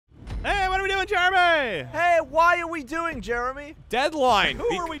doing, Jeremy? Hey, why are we doing, Jeremy? Deadline.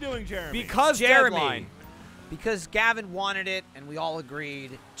 Who are we doing, Jeremy? Because Jeremy. deadline. Because Gavin wanted it, and we all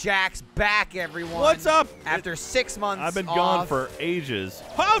agreed. Jack's back, everyone. What's up? After 6 months I've been off. gone for ages.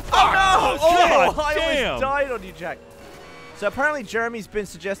 Oh, fuck! Oh, God I damn. almost died on you, Jack. So apparently Jeremy's been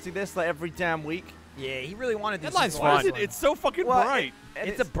suggesting this like every damn week. Yeah, he really wanted this. Deadline's since fun. Why last is it? one. It's so fucking Well, bright. And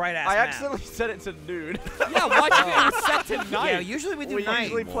It's a bright-ass I map. accidentally set it to noon. Yeah, why'd you get it set tonight? Yeah, usually we do we night.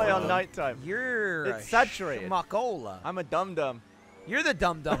 usually play on Moron. nighttime. You're It's a saturated. schmuckola. I'm a dum-dum. You're the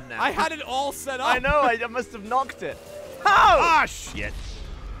dum-dum now. I had it all set up. I know, I must have knocked it. Ah, shit.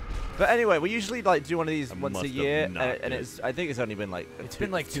 But anyway, we usually like do one of these I once must a have year, knocked and it. I think it's only been like It's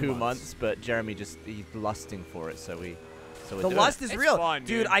been like 2 2 months. months. But Jeremy he's lusting for it, so we're The doing lust it. is It's real. fun,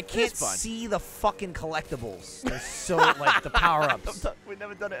 dude. I can't It's fun. see the fucking collectibles. They're so, like, the power-ups. We've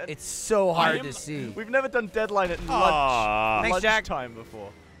never done it. It's so hard to see. We've never done deadline at Aw. Thanks, Jack. lunchtime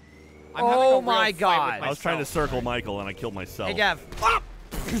before. I'm having a Oh real my fight with God. I was trying to myself. circle Michael and I killed myself. Hey, Gav.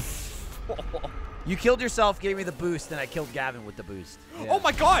 You killed yourself, gave me the boost, and I killed Gavin with the boost. Oh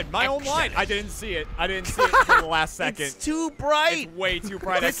my God, my own line. I didn't see it. I didn't see it until the last second. It's too bright. It's way too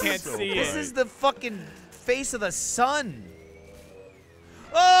bright. I This can't is- see This it. is the fucking face of the sun.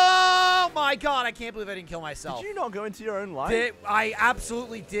 Oh my God! I can't believe I didn't kill myself. Did you not go into your own line? I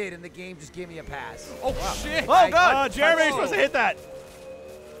absolutely did, and the game just gave me a pass. Oh shit! Oh God! Jeremy, you're Oh. supposed to hit that.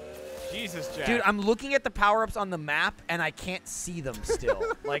 Jesus, Jack. Dude, I'm looking at the power-ups on the map, and I can't see them still.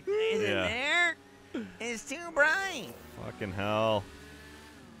 Like, is it Yeah. there? It's too bright. Fucking hell.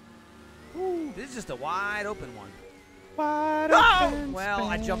 This is just a wide open one. Wide Well,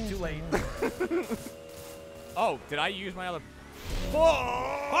 I jumped too late. Oh, did I use my other?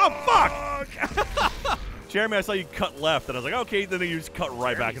 Oh, fuck! Jeremy, I saw you cut left, and I was like, okay, then you just cut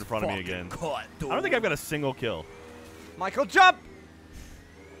right back in front of me again. Cut, I don't think I've got a single kill. Michael, jump!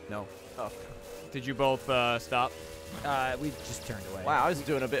 No. Oh. Did you both stop? We just turned away. Wow, I was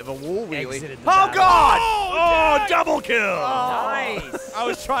doing a bit of a wall wheelie. Exited the Oh battle. God! Oh, double kill! Nice. I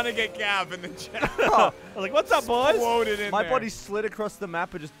was trying to get Gav and then Jack I was like, what's up, boys? exploded in My there. body slid across the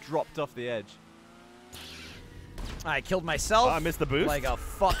map and just dropped off the edge. I killed myself. Oh, I missed the boost. Like a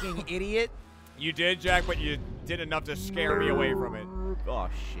fucking idiot. You did, Jack, but you did enough to scare me away from it. Oh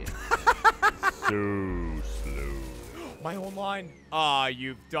shit! So slow. My own line.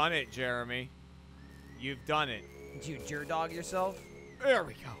 You've done it, Jeremy. You've done it. Did you dog yourself? There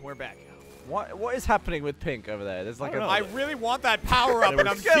we go. We're back. What is happening with Pink over there? There's like I don't a. know. I really want that power up, They and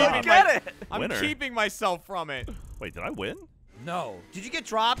were I'm stuck. keeping Get it! I'm Winner. keeping myself from it. Wait, did I win? No. Did you get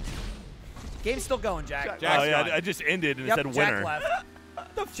dropped? Game's still going, Jack. Jack- Jack's oh, yeah, gone. I just ended and Yep, it said Jack winner. left.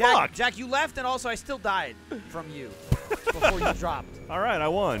 The Jack, fuck? Jack, you left, and also I still died from you before you dropped. All right, I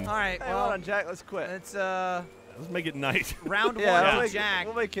won. All right, Hey, well, hold on, Jack. Let's quit. it's Let's make it night. round Yeah, one we'll to make, Jack.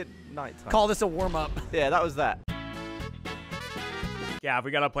 we'll make it nighttime. Call this a warm-up. Yeah, that was that. Yeah,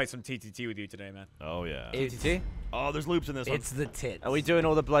 we gotta play some TTT with you today, man. Oh, yeah. TTT? Oh, there's loops in this one. It's the tits. Are we doing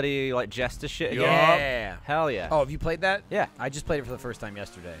all the bloody like jester shit again? Yeah. Hell yeah. Oh, have you played that? Yeah. I just played it for the first time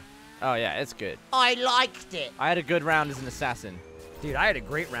yesterday. Oh yeah, it's good. I liked it. I had a good round as an assassin. Dude, I had a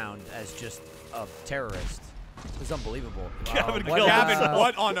great round as just a terrorist. It was unbelievable. Gavin What killed Gavin, himself.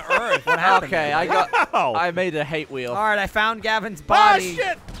 what on earth? What happened? Okay, I got. Ow. I made a hate wheel. All right, I found Gavin's Ah, body.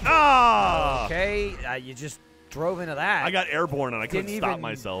 shit! Ah! Okay, you just drove into that. I got airborne and I couldn't Didn't stop even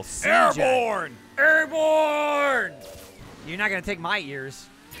myself. see Jack. Airborne. Airborne! You're not gonna take my ears.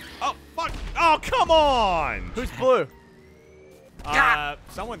 Oh, fuck! Oh, come on! Who's blue?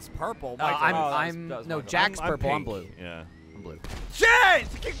 Someone's purple. Uh, Michael. I'm, that was I'm Michael. no, Jack's I'm purple. I'm pink. blue. Yeah. I'm blue. Shit! I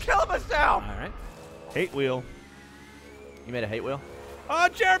keep killing myself. All right. Hate wheel. You made a hate wheel? Oh,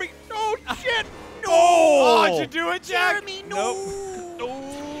 Jeremy! Oh, shit! No! Oh, did you do it, Jack? Jeremy, Nope.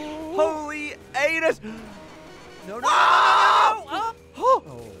 Holy anus! No, no, Oh!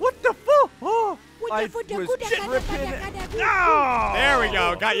 What the fuck? Oh! I was tripping. No! There we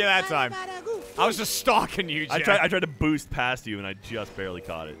go. Got you that time. I was just stalking you, I Jack. tried to boost past you and I just barely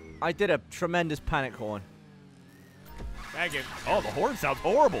caught it. I did a tremendous panic horn. Thank you. Oh, the horn sounds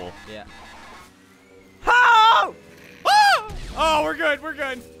horrible. Yeah. Oh! Oh, we're good. We're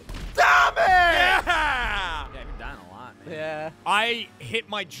good. Damn it! Yeah! Yeah, you're dying a lot, man. Yeah. I hit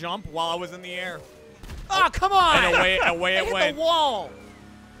my jump while I was in the air, Oh, come on! and away I it hit went. the wall.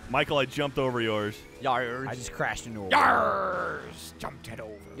 Michael, I jumped over yours. Yards. I just crashed into a wall. Yars! Jumped it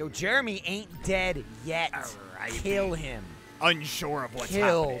over. Yo, Jeremy ain't dead yet. Kill him. Unsure of what's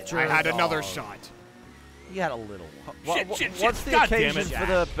Kill happening. I had Jerry another Dog. shot. You had a little one. What's the God damn occasion it. for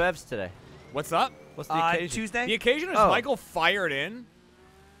the bevs today? What's up? What's the occasion? Tuesday? The occasion is Oh. Michael fired in.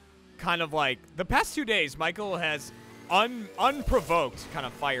 Kind of like the past 2 days, Michael has unprovoked, kind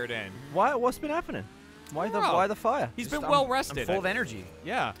of fired in. What's been happening? Why the fire? He's Just, been well rested. I'm full of energy.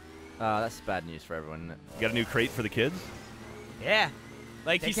 Yeah. That's bad news for everyone, isn't it? You got a new crate for the kids? Yeah.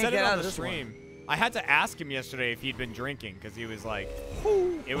 Like, They he can't said it get out on of the this one. stream. I had to ask him yesterday if he'd been drinking, because he was like,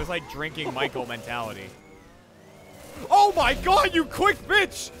 it was like drinking Michael mentality. Oh my god, you quick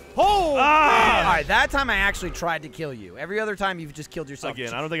bitch! Oh, All right, that time I actually tried to kill you. Every other time you've just killed yourself.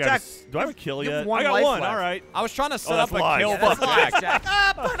 Again, I don't think Jack, do I have a kill you yet? have one I got life one. left. All right. I was trying to set that's up a lies. kill Yeah, for that's Jack. lies. Jack.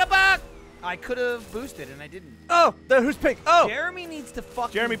 Ah, I could have boosted and I didn't. Oh, who's pink? Oh, Jeremy needs to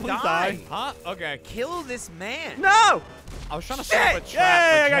fucking Jeremy, please die. Huh? Okay. Kill this man. no! I was trying to set up a trap Yay,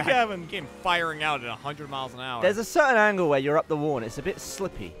 for I got Jack. Kevin. Came firing out at 100 miles an hour. There's a certain angle where you're up the wall and it's a bit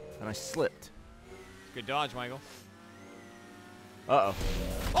slippy, and I slipped. Good dodge, Michael. Uh-oh.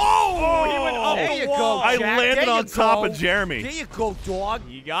 Oh, he went up There the you wall. go, I Jack, landed there on you top go. of Jeremy. There you go, dog.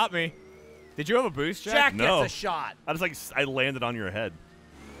 You got me. Did you have a boost, Jack? Jack No. gets a shot. I just like I landed on your head.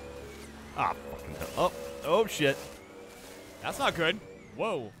 Ah, fucking hell. Oh, shit. That's not good.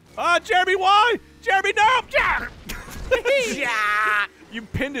 Whoa. Ah, Jeremy, why? Jeremy, no! Jack! Yeah. You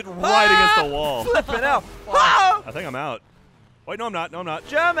pinned it right against the wall. Flipping out. Oh! I think I'm out. Wait, no, I'm not. No, I'm not.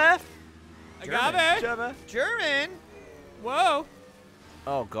 Jeremy! I got it. Jeremy! German. Whoa.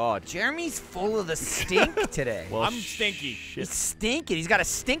 Oh, God. Jeremy's full of the stink today. Well, I'm stinky. He's Shit. stinking. He's got a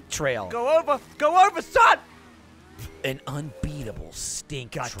stink trail. Go over! Go over, son! An unbeatable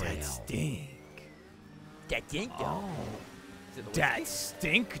stink trail. stink. That stink, though. That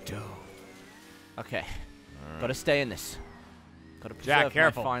stink, though. Okay. Gotta stay in this. Gotta preserve Jack,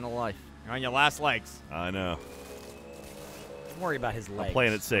 careful. my final life. You're on your last legs. I know. Don't worry about his legs.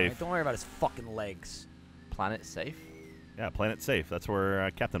 playing it safe. all right? Don't worry about his fucking legs. Planet safe? Yeah, Planet Safe. That's where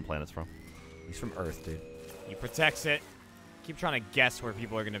Captain Planet's from. He's from Earth, dude. He protects it. Keep trying to guess where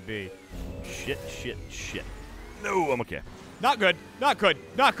people are going to be. Shit, shit, shit. No, I'm okay. Not good. Not good.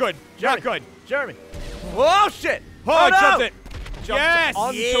 Not good. Not good. Jeremy! Whoa, shit! Oh, I no! jumped it. Jumped Yes.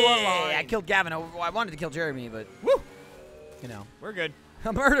 onto a line. I killed Gavin. I wanted to kill Jeremy, but Woo. you know, We're good.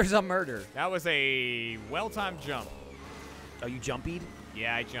 a murder's a murder. That was a well-timed jump. Oh, you jumpied?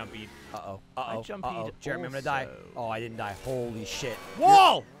 Yeah, I jumpied. Uh-oh. I Uh-oh. jumpied Uh-oh. Jeremy, I'm gonna die. also. Oh, I didn't die. Holy shit.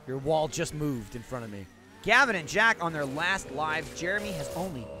 Wall! Your wall just moved in front of me. Gavin and Jack on their last lives. Jeremy has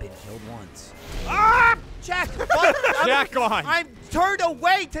only been killed once. Ah! Jack! What? Jack gone. I turned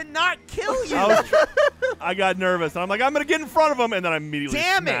away to not kill you. I got nervous. And I'm like, I'm going to get in front of him. And then I immediately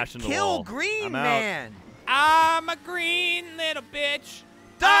Damn smashed it! into the Kill wall. Green I'm out. Man. I'm a green little bitch.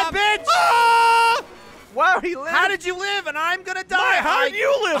 Die, bitch! Ah! Wow, he lived! How did you live? And I'm gonna die. How did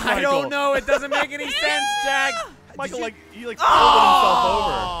you live, I Michael? don't know. It doesn't make any sense, Jack. Michael, Did you- like, he like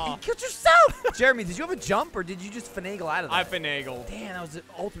folded You killed yourself. Jeremy, did you have a jump or did you just finagle out of that? I finagled. Damn, that was the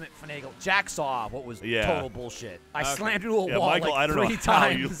ultimate finagle. Jack saw what was Yeah. total bullshit. I Okay. slammed into a himself over. Yeah, wall Michael, like I don't 3 know how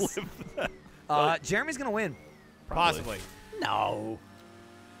you times. lived that. Jeremy's gonna win. Possibly. No.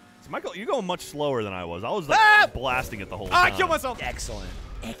 So, Michael, you're going much slower than I was. I was Ah! like blasting it the whole Ah, I time. killed myself. Excellent.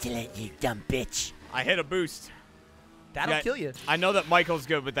 Excellent, you dumb bitch. I hit a boost. That'll Yeah, kill you. I know that Michael's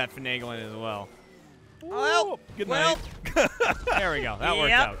good with that finagling as well. Well, Good well, night. There we go. That worked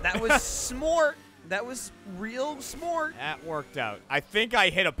yep, out. that was smart. That was real smart. That worked out. I think I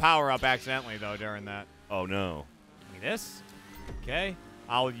hit a power-up accidentally, though, during that. Oh, no. Give me this. Okay.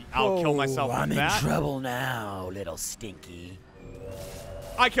 I'll kill myself with that. trouble now, little stinky.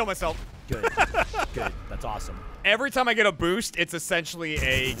 I kill myself. Good. Good. That's awesome. Every time I get a boost, it's essentially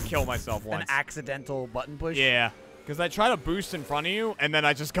a kill myself An once. accidental button push. Yeah. Because I try to boost in front of you, and then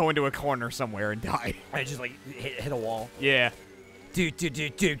I just go into a corner somewhere and die. I just like hit a wall. Yeah. Do.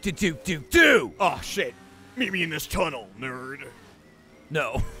 Oh, shit. Meet me in this tunnel, nerd.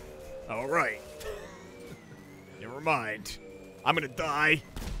 No. All right. Never mind. I'm gonna die.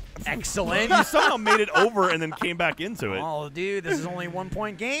 Excellent. You somehow made it over and then came back into it. Oh, dude, this is only 1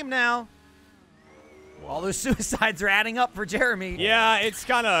 point game now. All those suicides are adding up for Jeremy. Yeah, it's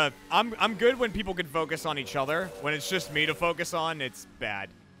kind of... I'm good when people can focus on each other. When it's just me to focus on, it's bad.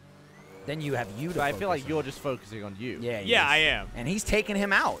 Then you have you to But I feel like focus you're just focusing on you. on. Yeah, Yeah, I am. And he's taking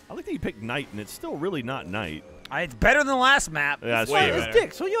him out. I like that you picked night, and it's still really not night. It's better than the last map. Yeah, that's way true. better. It's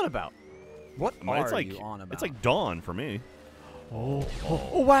dicks. What are you on about? What I mean, are it's like you on about? it's like dawn for me. Oh,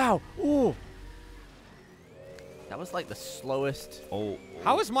 wow. Ooh. That was like the slowest. Oh,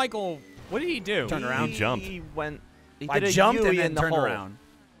 How is Michael... What did he do? Turn around. He jumped. He went. He I did a jumped Yui and then in the turned hole. around.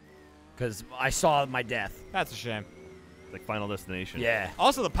 Because I saw my death. That's a shame. like Final Destination. Yeah.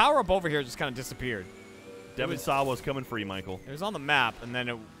 Also, the power-up over here just kind of disappeared. Devin Saw was coming for you, Michael. It was on the map, and then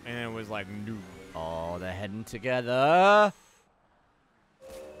it was like, no. Oh, they're heading together.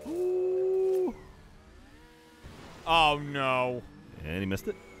 Ooh. Oh, no. And he missed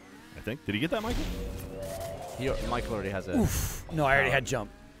it, I think. Did he get that, Michael? Michael already has a... Oof. No, I already had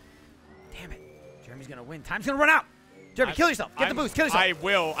jump. Damn it. Jeremy's going to win. Time's going to run out. Jeremy, kill yourself. Get the boost. Kill yourself. I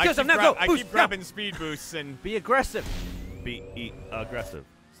will. Kill yourself. Now go. I Boost. keep grabbing speed boosts and... Be aggressive. Be aggressive.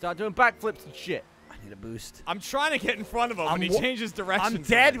 Start doing backflips and shit. I need a boost. I'm trying to get in front of him when he changes direction. I'm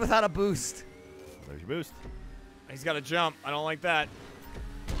dead without a boost. There's your boost. He's got to jump. I don't like that.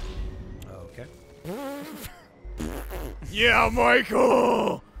 Okay. Yeah,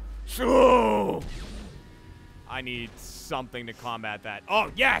 Michael! So I need something to combat that.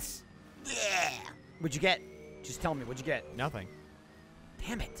 Oh, yes! Yeah. What'd you get? Just tell me. What'd you get? Nothing.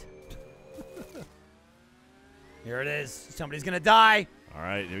 Damn it. Here it is. Somebody's going to die. All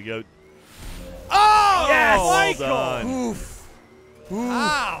right, here we go. Oh! Yes! Well Michael! done. Oof. Ooh.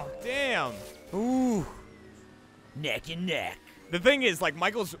 Ow, damn. Ooh. Neck and neck. The thing is, like,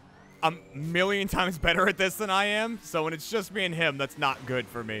 Michael's a million times better at this than I am, so when it's just me and him, that's not good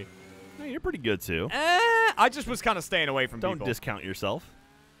for me. Hey, you're pretty good, too. I just was kind of staying away from Don't people. discount yourself.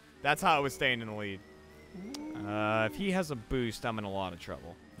 That's how I was staying in the lead. If he has a boost, I'm in a lot of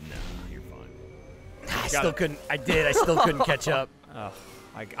trouble. No, you're fine. I still couldn't. I still couldn't catch up. Oh,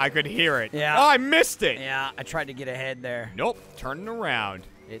 I could hear it. Yeah. Oh, I missed it. Yeah, I tried to get ahead there. Nope. Turning around.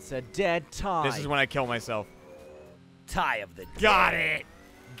 It's a dead tie. This is when I kill myself. Tie of the Got it.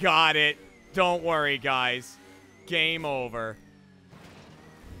 Got it. Don't worry, guys. Game over.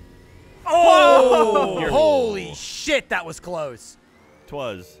 Oh! You're- Holy shit, that was close.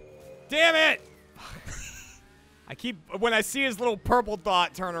 Twas. Damn it! When I see his little purple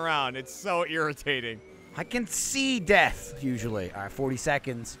dot turn around, it's so irritating. I can see death, usually. All right, 40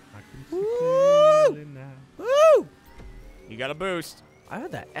 seconds. Woo! Woo! You got a boost. I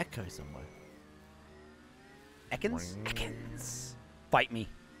heard that echo somewhere. Ekans? Ekans. Fight me.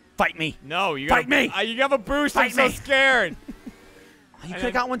 Fight me. No, you Fight me! You have a boost. Fight I'm so me! scared. Oh, you could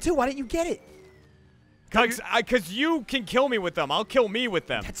have got one too. Why didn't you get it? Because you can kill me with them. I'll kill me with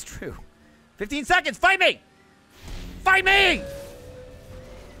them. That's true. 15 seconds. Fight me! Fight me!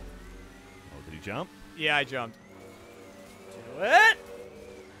 Oh, did he jump? Yeah, I jumped. Do it.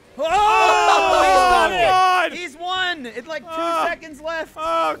 Oh! Oh, He's God! done it. He's won. It's like 2 seconds left.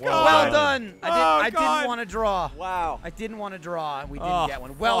 Oh, God. Well done. I God. didn't want to draw. Wow. I didn't want to draw. We didn't Oh, get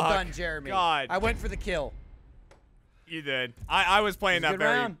one. Well fuck. done, Jeremy. God. I went for the kill. You did. I was playing It was a that good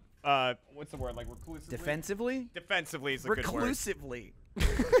very, round. what's the word? Like reclusively? Defensively? Defensively is a good word. Reclusively.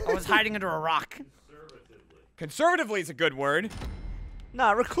 I was hiding under a rock. Conservatively is a good word.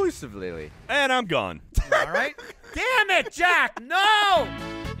 Nah, reclusively. And I'm gone. All right. Damn it, Jack. No.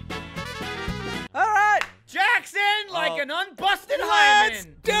 All right. Jackson, like an unbusted Let's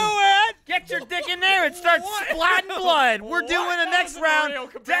hymen. do it! Get your dick in there and start splatting blood. We're doing What? the That next was a real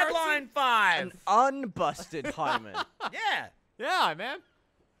round. comparison? Deadline 5. An unbusted hymen. Yeah. Yeah, man.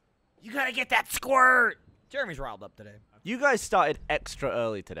 You got to get that squirt. Jeremy's riled up today. You guys started extra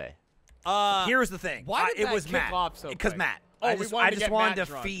early today. Here's the thing. why did it Matt was kick Matt. off so Because quick? Matt. Oh, I we just, wanted I to just get wanted Matt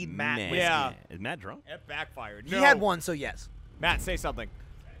to drunk. feed Matt. Man. whiskey. Yeah. Is Matt drunk? It backfired. He No. had one, so yes. Matt, say something.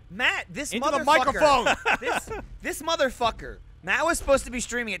 Matt, this Into the motherfucker. microphone. this motherfucker. Matt was supposed to be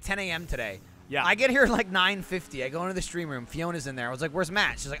streaming at 10 a.m. today. Yeah. I get here at like 9:50. I go into the stream room. Fiona's in there. I was like, "Where's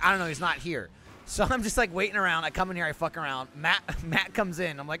Matt?" She's like, "I don't know. He's not here." So I'm just like waiting around. I come in here. I fuck around. Matt comes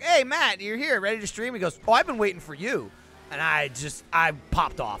in. I'm like, "Hey, Matt, you're here, ready to stream?" He goes, "Oh, I've been waiting for you." And I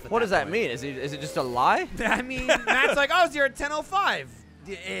popped off. What does that point. mean? Is it just a lie? I mean, Matt's like, "Oh, you're at 10:05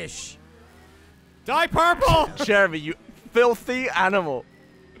 ish." Die purple! Jeremy, you filthy animal.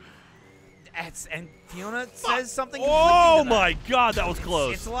 And Fiona says something. Oh conflicting to that. my God, that was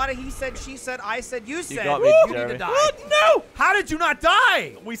close. It's a lot of he said, she said, I said, you said. got me, You need Jeremy. to die. What? No! How did you not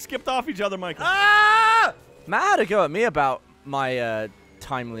die? We skipped off each other, Michael. Ah! Matt had a go at me about my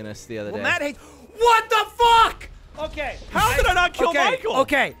timeliness the other Well, day. Matt hates. What the fuck? Okay. How did I not kill okay, Michael?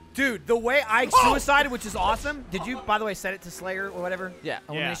 Okay, dude, the way I suicided, which is awesome. Did you, by the way, set it to Slayer or whatever? Yeah.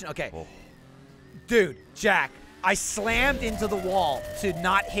 Elimination? Okay. Oh. Dude, Jack, I slammed into the wall to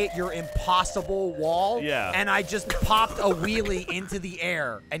not hit your impossible wall. Yeah. And I just popped a wheelie into the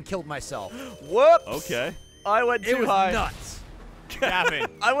air and killed myself. Whoops. Okay. I went It too was high. nuts. Gavin,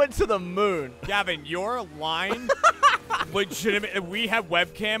 I went to the moon. Gavin, your line, legitimate. We have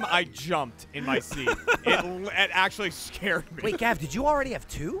webcam. I jumped in my seat. It actually scared me. Wait, Gav, did you already have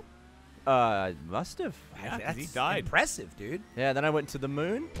 2? Must have. Yeah, 'cause That's he died. impressive, dude. Yeah, then I went to the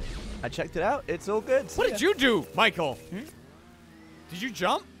moon. I checked it out. It's all good. What did you do, Michael? Did you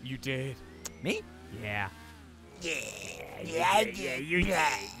jump? You did. Me? Yeah.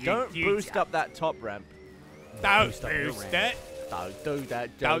 Don't boost up that top ramp. Don't Boost up your boost rank. it. Don't do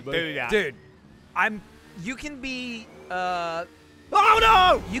that. Don't do that. Dude, I'm You can be. Oh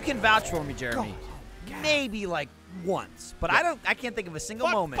no! You can vouch for me, Jeremy. Maybe like once, but I can't think of a single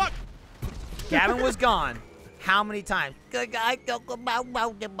moment. Fuck. Gavin was gone. How many times?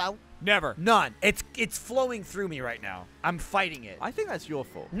 Never. None. It's flowing through me right now. I'm fighting it. I think that's your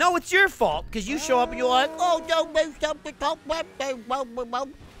fault. No, it's your fault because you show up and you're like, oh, don't move something.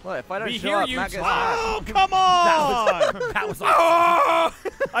 Well, if I don't We show hear up, you. Matt gets Oh, mad. come on! That was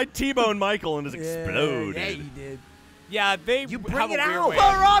I T-boned Michael and just exploded. Yeah, you did. Yeah, they You have bring a it weird out. way.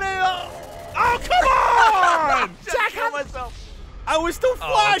 Oh, come on! Jack, kill myself. I was still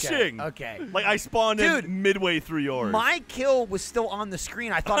flashing. Okay. Like I spawned Dude, in midway through yours. My kill was still on the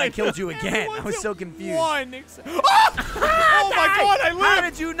screen. I thought I killed you again. I was so confused. Oh my god, I How lived!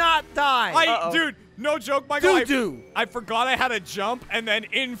 did you not die? Dude, no joke, Michael. Doo-doo. I forgot I had a jump, and then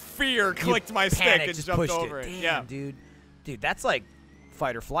in fear clicked my stick Panicked, and just jumped pushed over it. it. Damn, Yeah. dude, that's like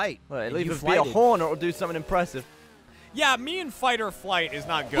fight or flight. Well, And it'll you either be a flighted. horn or it'll do something impressive. Yeah, me in fight or flight is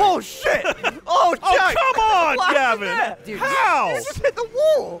not good. Oh shit! Oh, Jack! Oh, come on, What happened Gavin! there? Dude, How? You just hit the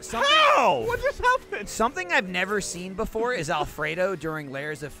wall. How? What just happened? Something I've never seen before is Alfredo during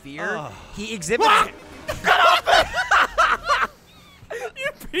Layers of Fear. Ugh. He exhibits.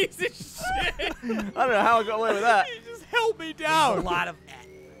 You piece of shit! I don't know how I got away with that. You just held me a down. lot of.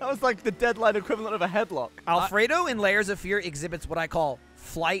 That was like the deadline equivalent of a headlock. Alfredo in Layers of Fear exhibits what I call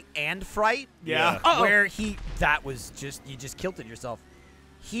flight and fright. Yeah. Where you just kilted yourself.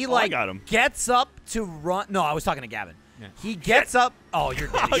 He I like got him. gets up to run. No, I was talking to Gavin. He gets up. Oh, you're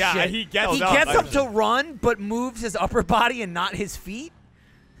dead. as Yeah, shit. he gets He up. gets up to run, but moves his upper body and not his feet.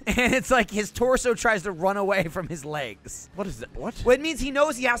 And it's like his torso tries to run away from his legs. What is that? What? Well, it means he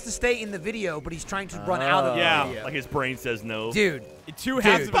knows he has to stay in the video, but he's trying to run out of the Yeah. video. Like his brain says no. Dude, Two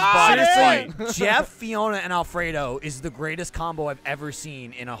halves of his seriously, body fight. Jeff, Fiona, and Alfredo is the greatest combo I've ever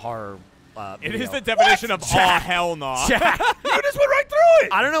seen in a horror It video. is the definition of aw hell no. Jack, You just went right through it!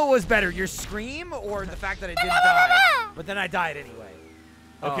 I don't know what was better, your scream or the fact that I didn't die. But then I died anyway.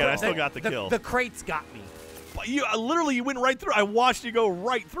 Okay, I still got the kill. The crates got me. But you literally you went right through. I watched you go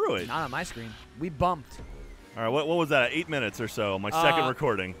right through it. Not on my screen. We bumped. All right, what was that? 8 minutes or so. My second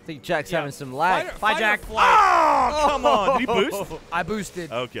recording. I think Jack's Yeah. having some lag. Bye, Jack. Oh, come on! Did he boost? I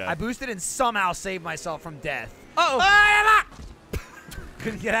boosted. Okay. I boosted and somehow saved myself from death. Uh-oh.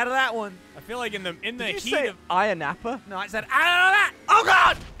 Couldn't get out of that one. I feel like in the Did you heat say of Iron Napper? No, I said, ah! Oh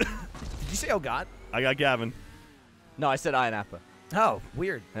God! Did you say, oh, God? I got Gavin. No, I said Iron Napper. Oh,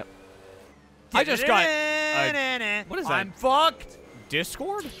 weird. Yep. I just got What is that? I'm fucked.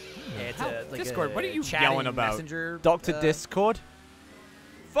 Discord. It's How? a, like Discord, a what are you chatting yelling about? Messenger, Dr. Discord.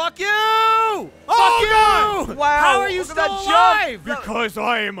 Fuck you! Oh, Fuck you! Wow, How are you look at still that alive? Because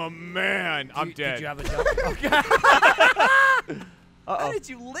I am a man. I'm Did dead. you have a jump? How Uh-oh. did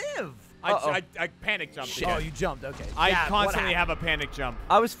you live? I panic jumped. Oh, again. you jumped. Okay. I Yeah, what constantly happened? have a panic jump.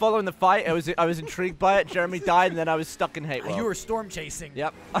 I was following the fight. I was intrigued by it. Jeremy died, and then I was stuck in hate world. You were storm chasing.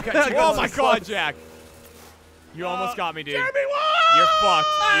 Yep. Oh my God, Jack! You almost got me, dude. Jeremy won! You're fucked.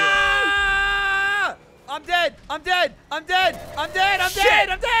 Ah! I'm dead. I'm dead. I'm dead. I'm dead. I'm dead.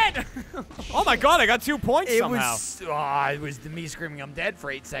 I'm dead. Oh my God, I got 2 points It somehow. was me screaming I'm dead for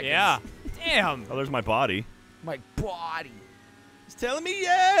 8 seconds. Yeah. Damn. Oh, there's my body. My body. It's telling me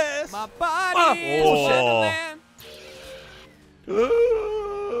yes. My body is Oh. Wonderland.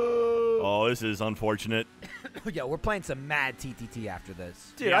 Oh, this is unfortunate. Yo, we're playing some mad TTT after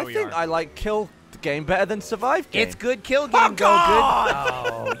this. Dude, Yeah, I we think are. I like kill the game better than survive game. It's good kill game, go good.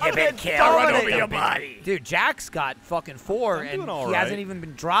 Oh, you been killed. dominated. Run over your body. Dude, Jack's got fucking 4, I'm and doing all he hasn't right. even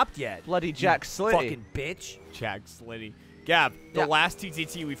been dropped yet. Bloody Jack Slitty. Fucking bitch. Jack Slitty. Gab, the Yeah. last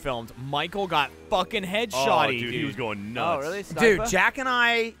TTT we filmed, Michael got fucking Oh, headshotty, dude, he was going Oh, nuts. really? Dude, Sniper? Jack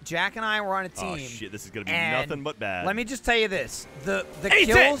and I were on a team. Oh shit, this is gonna be and nothing but bad. Let me just tell you this: the Ace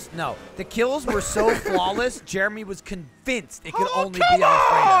it! kills, no, the kills were so flawless. Jeremy was convinced it could Oh, only come be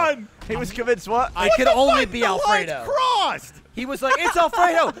Alfredo. on! He was convinced what? It could only be The lines Alfredo. crossed. He was like, "It's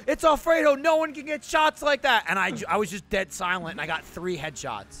Alfredo! It's Alfredo! No one can get shots like that!" And I was just dead silent, and I got 3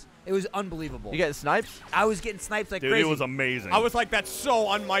 headshots. It was unbelievable. You getting snipes? I was getting sniped like Dude, crazy. it was amazing. I was like, that's so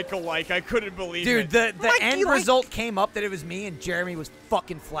un-Michael-like. I couldn't believe Dude, it. the end result came up that it was me, and Jeremy was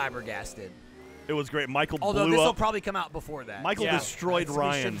fucking flabbergasted. It was great. Michael Although blew this will up. probably come out before that. Michael Yeah. destroyed So we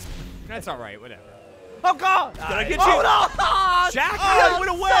Ryan. should- That's all right. Whatever. Oh God! Did I get Oh you? no! Jack, Oh, went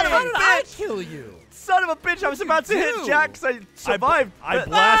away! How did I Bitch! kill you? Son of a bitch! I was about to do? hit Jack, so I survived. I but-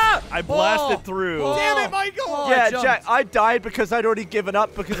 blasted Oh. through. Oh. Damn it, Michael! Oh, I Yeah, jumped. Jack, I died because I'd already given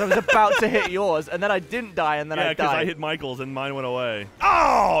up because I was about to hit yours, and then I didn't die, and then Yeah, I because died. I hit Michael's and mine went away.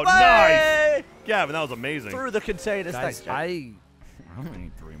 Oh, nice! Hey! Gavin, that was amazing. Through the containers. Thanks, Guys, Jack. I only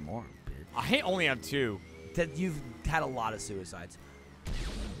need 3 more, bitch. I only have 2. That you've had a lot of suicides.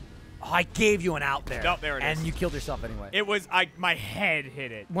 Oh, I gave you an out there. Nope, there it is. And you killed yourself anyway. It was my head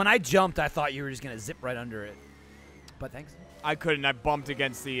hit it. When I jumped, I thought you were just gonna zip right under it. But thanks. I couldn't. I bumped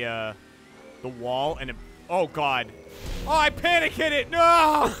against the wall and it, oh god. Oh, I panic hit it.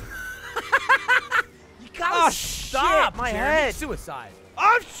 No. You gotta stop. shit, my Jeremy. head. Suicide.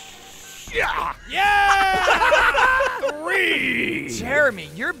 Oh, Yeah. 3. Jeremy,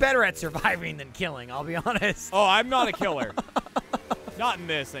 you're better at surviving than killing. I'll be honest. Oh, I'm not a killer. Not in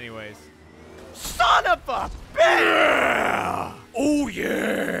this, anyways. Son of a bitch! Oh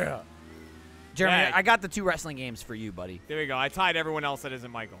yeah. Jeremy, Yeah. I got the 2 wrestling games for you, buddy. There we go. I tied everyone else that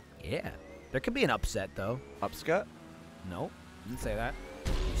isn't Michael. Yeah. There could be an upset though. Upskirt? No, didn't say that.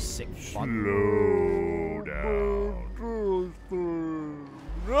 You sick fuck. Slow down.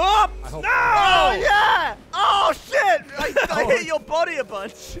 Up! I hope- No! Oh, yeah! Oh, shit! I hit your body a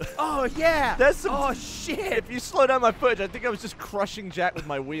bunch. Oh yeah. There's some... Oh shit. If you slow down my footage, I think I was just crushing Jack with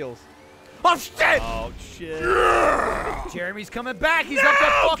my wheels. Oh, shit! Oh, shit. Jeremy's coming back. He's up to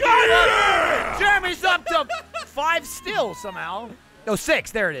fucking 11. Jeremy's up to 5 still somehow. No,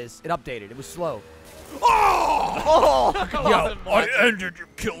 6. There it is. It updated. It was slow. Oh! Yo, I ended your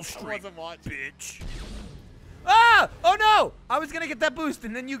kill streak, wasn't watching. bitch. Ah! Oh no! I was gonna get that boost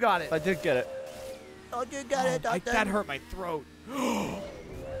and then you got it. I did get it. Oh, you got it. That hurt my throat.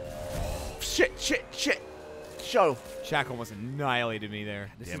 Shit, shit, shit. Show. Shaq almost annihilated me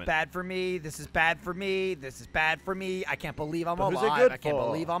there. This Damn is it. bad for me. This is bad for me. This is bad for me. I can't believe I'm But who's it alive. good I can't for?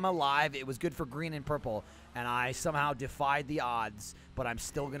 believe I'm alive. It was good for green and purple, and I somehow defied the odds. But I'm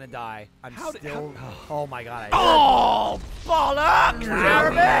still gonna die. Oh my god! Oh, bollocks,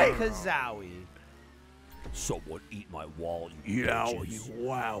 Jeremy! Kazowie. Someone eat my wall, you bitches.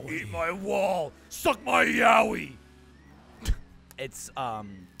 Wow. Eat my wall. Suck my yowie. It's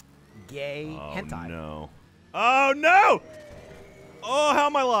gay Oh, hentai. no. Oh, no! Oh, how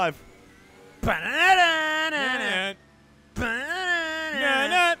am I alive? Nah,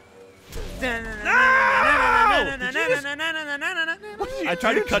 nah. I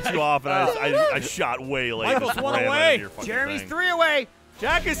tried to cut you off, and I shot way late. Michael's Just 1 ran away. into your fucking Jeremy's thing. 3 away.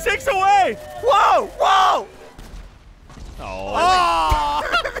 Jack is 6 away. Whoa, whoa! Oh.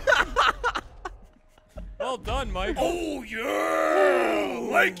 Well done, Mike. Oh, yeah!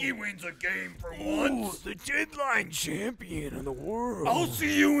 Mikey wins a game for once. The deadline champion of the world. I'll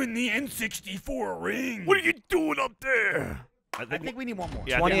see you in the N64 ring. What are you doing up there? I think we need one more.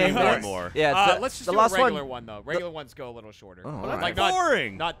 Yeah, I think we 28 need one minutes. more. Yeah, Let's just the do last a regular one. one though. Regular ones go a little shorter. Oh, all Like right. not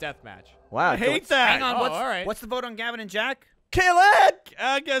Boring. not deathmatch. Wow. I hate that. Hang on. Oh, What's, all right. what's the vote on Gavin and Jack? Kill it!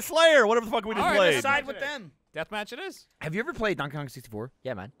 Guess Slayer, whatever the fuck we just All right, played. let's Side with them. Deathmatch it is. Have you ever played Donkey Kong 64?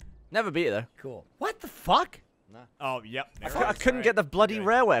 Yeah, man. Never beat it, though. Cool. What the fuck? Oh, yep. I couldn't get the bloody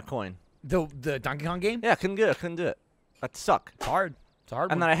rareware coin. The Donkey Kong game? Yeah, I couldn't do it. I'd suck. It's hard. It's a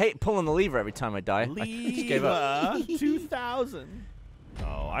hard And one. then I hate pulling the lever every time I die. I just gave up. 2000. Oh,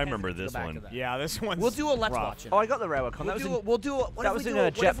 I remember this Go back to one. that. Yeah, this one's. We'll do a Let's rough. Watch it. Oh, I got the rareware coin. We'll That was do, in... we'll do a, what that if was we in do a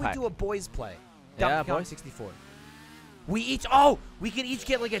what if we jetpack. do a boys play? Yeah, Donkey Kong boys. 64. We can each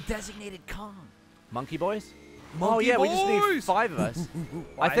get like a designated Kong. Monkey Boys? Monkey Oh, yeah, we just need Boys! 5 of us.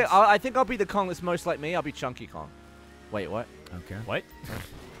 Wives. I think I'll be the Kong that's most like me. I'll be Chunky Kong. Wait, what? Okay. What?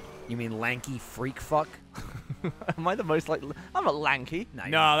 You mean lanky freak fuck? Am I the most like... I'm not lanky. No,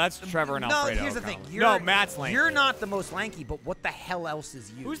 you're No, that's Trevor and No, Alfredo. here's the thing. Colin. You're, No, Matt's lanky. You're not the most lanky, but what the hell else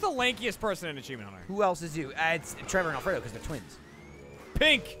is you? Who's the lankiest person in Achievement Hunter? Who else is you? It's Trevor and Alfredo because they're twins.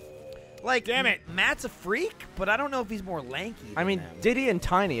 Pink. Like, Damn it. Matt's a freak, but I don't know if he's more lanky. I than mean, them. Diddy and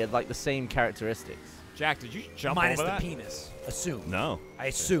Tiny had like the same characteristics. Jack, did you jump minus over the that? penis. Assume. No. I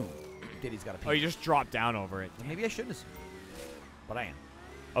assume Diddy's got a penis. Oh, you just dropped down over it. Maybe I shouldn't assume, but I am.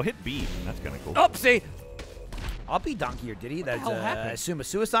 Oh, hit B. That's kind of cool. Oopsie. I'll be Donkey or Diddy. That's hell happened? I assume a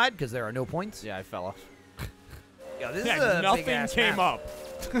suicide because there are no points. Yeah, I fell off. Yeah, this Yeah, is a nothing big-ass came map.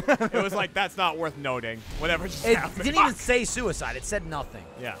 up. It was like, that's not worth noting. Whatever just It happened. didn't even say suicide. It said nothing.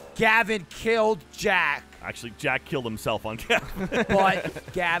 Yeah. Gavin killed Jack, Actually, Jack killed himself on camera.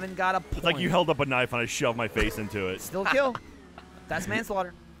 but Gavin got a point. It's like you held up a knife and I shoved my face into it. Still a kill. That's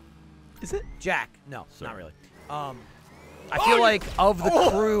manslaughter. Is it? Jack. No, Sorry. not really. I feel like of the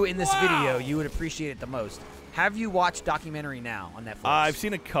crew in this video, you would appreciate it the most. Have you watched Documentary Now on Netflix? I've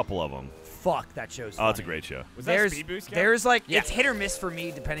seen a couple of them. Fuck, that show's Oh, it's a funny. great show. Was that There's, Speed Boost? Gav? there's like, Yeah. it's hit or miss for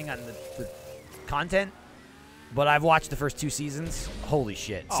me depending on the content. But I've watched the first 2 seasons. Holy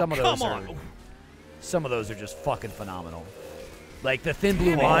shit. Oh, Some of those are just fucking phenomenal. Like the Thin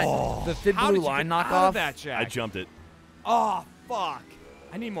Blue Line, the Thin How Blue did you Line get out knockoff. of that, Jack? I jumped it. Oh, fuck.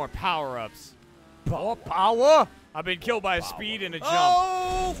 I need more power-ups. Power. I've been killed by a speed and a jump.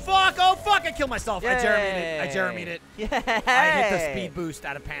 Oh, fuck. Oh, fuck. I killed myself. I Yay. Jeremied it. Yeah. I hit the speed boost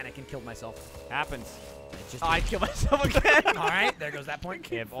out of panic and killed myself. Happens. I killed myself again. All right, there goes that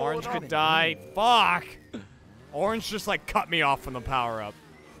point. If Orange could die, fuck. Orange just like cut me off from the power up.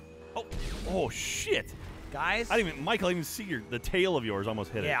 Oh shit! Guys. Michael, I didn't even see the tail of yours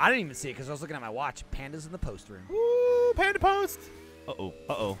almost hit it. Yeah, I didn't even see it because I was looking at my watch. Panda's in the post room. Ooh, Panda Post.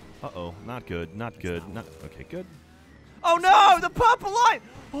 Uh-oh. Not good. Not good. Not okay. Good. Oh no, the purple line.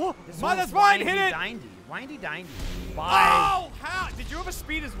 Oh, That's mine. Hit it. Windy dindy. Oh, how? Did you have a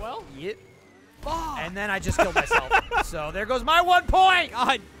speed as well? Yep. And then I just killed myself. So there goes my 1 point.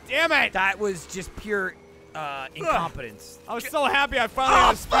 God damn it. That was just pure incompetence. I was so happy I finally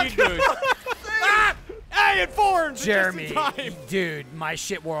had a speed boost. Hey, it formed. Jeremy, Just in time. dude, my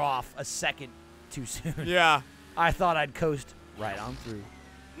shit wore off a second too soon. Yeah. I thought I'd coast right on through.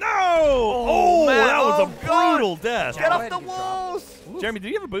 No! Oh, man. that was Oh, a brutal death. Get Go off ahead, the you drop. walls. Jeremy, do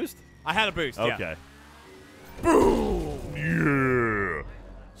you have a boost? I had a boost. Yeah. Okay. Boom! Yeah.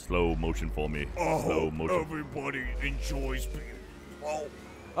 Slow motion for me. Slow motion. Everybody enjoys being slow.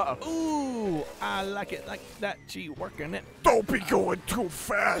 Ooh, I like it like that. She working it. Don't be going too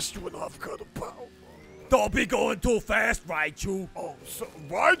fast when I've got a power. Don't be going too fast, Raichu. Oh, so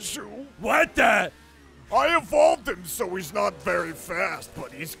Raichu? What the? I evolved him so he's not very fast,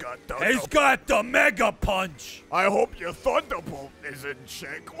 but he's got thunder. He's got the Mega Punch. I hope your Thunderbolt is in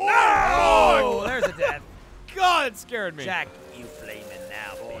check. Oh, there's a death. God, it scared me. Jack, you flaming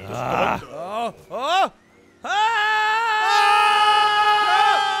now, bitch. Thunder. Oh!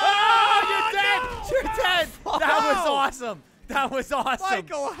 You're dead! You're dead! That was awesome! That was awesome!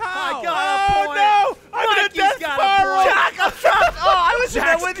 Michael, how? I got a point! no! I'm in a Mikey's death got spiral! a point! Jack, I'm trapped. Oh, I was in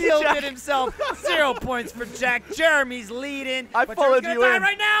there Jack with you, killed Jack. it himself. 0 points for Jack. Jeremy's leading. I but followed Jeremy's you gonna in. die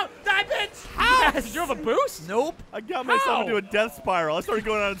right now! Die, bitch! How? Yes. Did you have a boost? Nope. I got myself How? into a death spiral. I started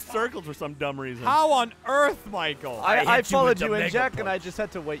going out in circles for some dumb reason. How on earth, Michael? I hit you followed with the you in, Mega Jack, and Punch. I just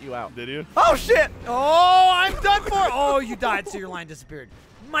had to wait you out. Did you? Oh shit! Oh, I'm done for. Oh, you died, so your line disappeared.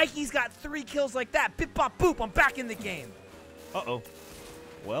 Mikey's got 3 kills like that. Bip, bop, boop. I'm back in the game. Uh-oh.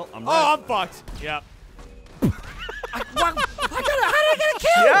 Well, I'm Oh, right. I'm fucked. Yep. How did I get a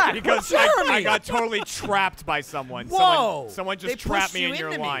kill? Yeah. Because Jeremy. I got totally trapped by someone. Whoa. Someone They just trapped pushed me you in your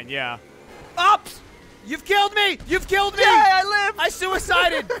into me. line. Yeah. Ups! You've killed me! You've killed me! Yay, I lived. I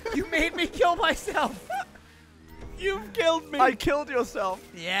suicided! You made me kill myself! You've killed me. I killed yourself.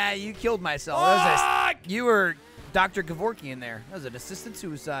 Yeah, you killed myself. That Fuck! was you were Dr. Gavorkian there. That was an assisted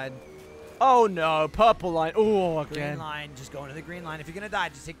suicide. Oh no, purple line. Oh, Green again. line. Just go into the green line. If you're gonna die,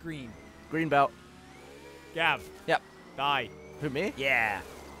 just hit green. Green belt. Gav. Yep. Die. Who, me? Yeah,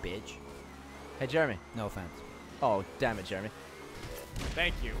 bitch. Hey, Jeremy. No offense. Oh, damn it, Jeremy.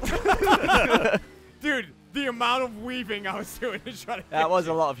 Thank you. Dude, the amount of weaving I was doing to try to That get was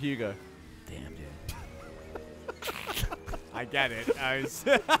you. a lot of Hugo. Damn, dude. I get it. I was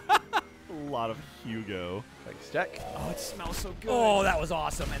A lot of Hugo. Thanks, Jack. oh, it smells so good. Oh, that was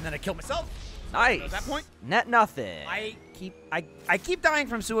awesome. And then I killed myself. Nice. At that point, Net nothing. I keep dying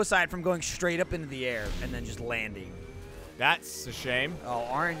from suicide from going straight up into the air and then just landing. That's a shame. Oh,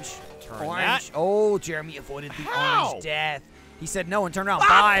 orange. Turn Orange. that. Oh, Jeremy avoided the How? orange death. He said no and turned around.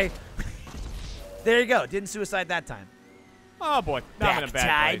 Bye. There you go. Didn't suicide that time. Oh boy, not in a bad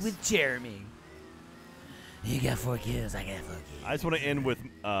Tied place. with Jeremy. You got 4 kills. I got 4 kills. I just want to end with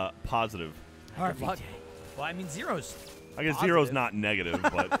positive. Hard luck. Well, I mean, zero's. I guess Positive. 0's not negative,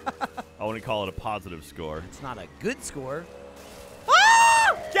 but I want to call it a positive score. It's not a good score.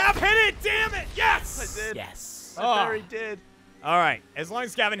 Gav hit it! Damn it! Yes! I did. Yes. I very did. All right. As long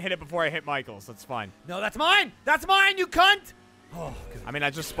as Gavin hit it before I hit Michael's, that's fine. No, that's mine. That's mine. You cunt. Oh, good. I mean, I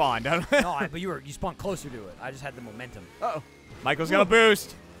just spawned. No, but you spawned closer to it. I just had the momentum. Uh-oh. Michael's got a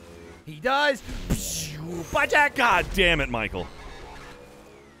boost. He does. Bye, Jack. God damn it, Michael.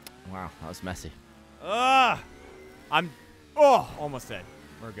 Wow, that was messy. Ah! I'm almost dead.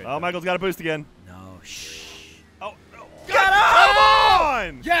 We're good. Oh, Michael's got a boost again. No, shh. Oh, no. Got Come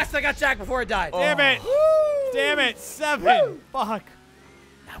on! Yes, I got Jack before it died. Damn it! Damn it! 7. Fuck.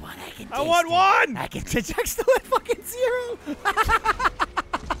 I want. I can. I want 1! I can. Jack's still at fucking 0.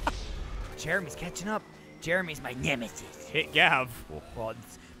 Jeremy's catching up. Jeremy's my nemesis. Hit Gav. Well,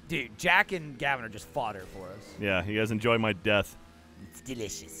 dude, Jack and Gavin are just fodder for us. Yeah, you guys enjoy my death. It's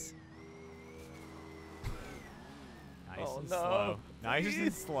delicious. Nice Oh, and no. slow. Nice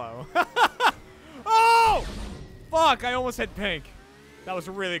and slow. Oh! Fuck! I almost hit pink. That was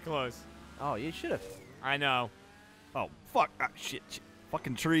really close. Oh, you should have. I know. Oh, fuck. Ah, shit.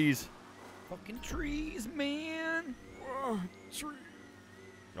 Fucking trees. Fucking trees, man.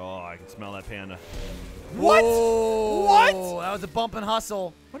 Oh, I can smell that panda. What? Whoa, What? That was a bump and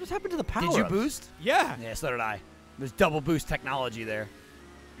hustle. What just happened to the power? Did you boost? Yeah. Yeah, so did I. There's double boost technology there.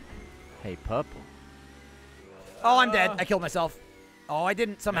 Hey, purple. Oh, I'm dead. I killed myself. Oh, I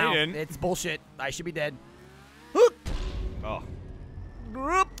didn't somehow. No, you didn't. It's bullshit. I should be dead. Oh.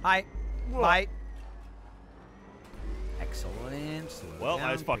 Hi. Bye. Excellent. Slow Well, down,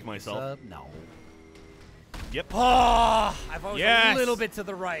 I just fucked pick this myself. up. No. Yep. Oh, I've always Yes. a little bit to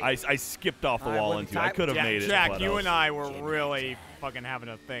the right. I skipped off the I wall wouldn't into it. I type- could have Jack, made it. Jack, but you was- and I were really fucking having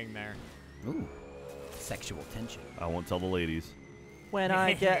a thing there. Ooh. Sexual tension. I won't tell the ladies. When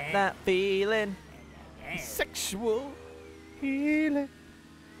I get that feeling. Sexual healing.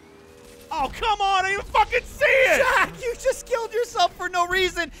 Oh, come on! I didn't fucking see it! Jack, you just killed yourself for no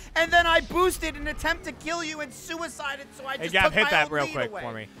reason, and then I boosted an attempt to kill you and suicided, so I Hey, just Gav, took hit my that own real lead quick away.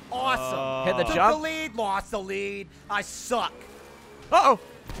 for me. Awesome. Hit the Took jump. the lead, lost the lead. I suck. Uh-oh.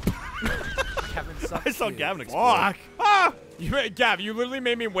 Kevin sucks. I saw too. Gavin explode. Fuck. Ah! Gav, you literally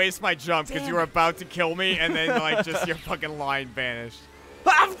made me waste my jump because you were about to kill me, and then like just your fucking line vanished.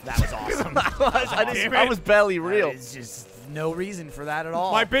 That was awesome. I was barely real. There's just no reason for that at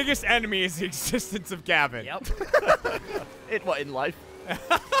all. My biggest enemy is the existence of Gavin. Yep. In life?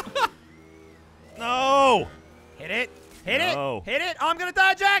 No! Hit it. Hit No. it. Hit it. Oh, I'm going to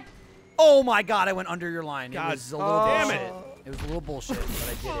die, Jack. Oh, my God. I went under your line. God it was a little damn bullshit. it. It was a little bullshit,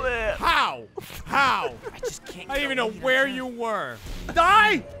 but I did it. How? How? I just can't I don't even know where you were.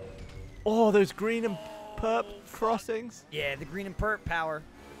 Die. Oh, those green and perp crossings. Yeah, the green and perp power.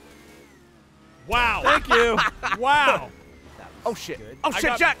 Wow. Thank you. Wow. Oh, shit. Good. Oh,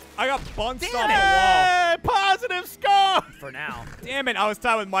 shit, Jack. I got bunched Damn off it. the wall. Hey, positive score! For now. Damn it, I was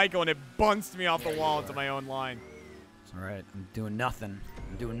tied with Michael and it bunched me off the wall into my own line. It's all right. I'm doing nothing.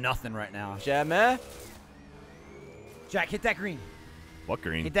 I'm doing nothing right now. Jammer. Jack, hit that green. What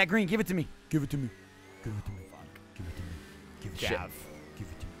green? Hit that green. Give it to me. Give it to me. Give it to me. Give it to me. Give it to me. Gav, Give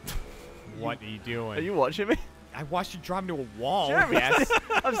it to me. what are you doing? Are you watching me? I watched you drive into a wall. Jeremy. Yes.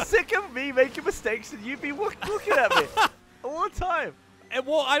 I'm sick of me making mistakes and you be looking at me all the time. And,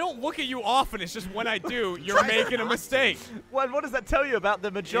 well, I don't look at you often. It's just when I do, you're making a mistake. What does that tell you about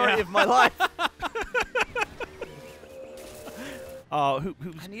the majority Yeah. of my life? Oh,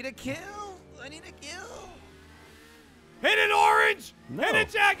 who's... I need a kill. I need a kill. Hit it, Orange! No. Hit it,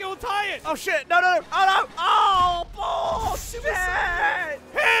 Jack! It'll tie it! Oh, shit. No. Oh, no. Oh, bullshit. Hit it!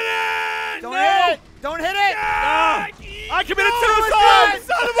 Don't no! hit it. Don't hit it. Jack! I committed No, suicide! You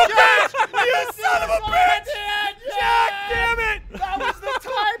son of a bitch! You son of a bitch! Jack, damn it! That was the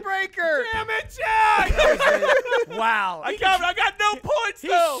tiebreaker. Damn it, Jack! Wow. I got no points, He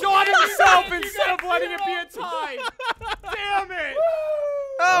though! shot himself instead of letting it be a tie! Damn it!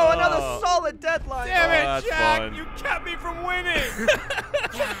 Oh, another solid deadline. Damn it, that's Jack! fun. You kept me from winning!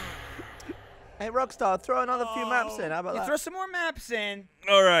 Hey, Rockstar, throw another few maps in. How about You that? throw some more maps in.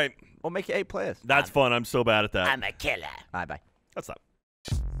 All right. Or make it 8 players. That's fun. I'm so bad at that. I'm a killer. Bye-bye. That's not...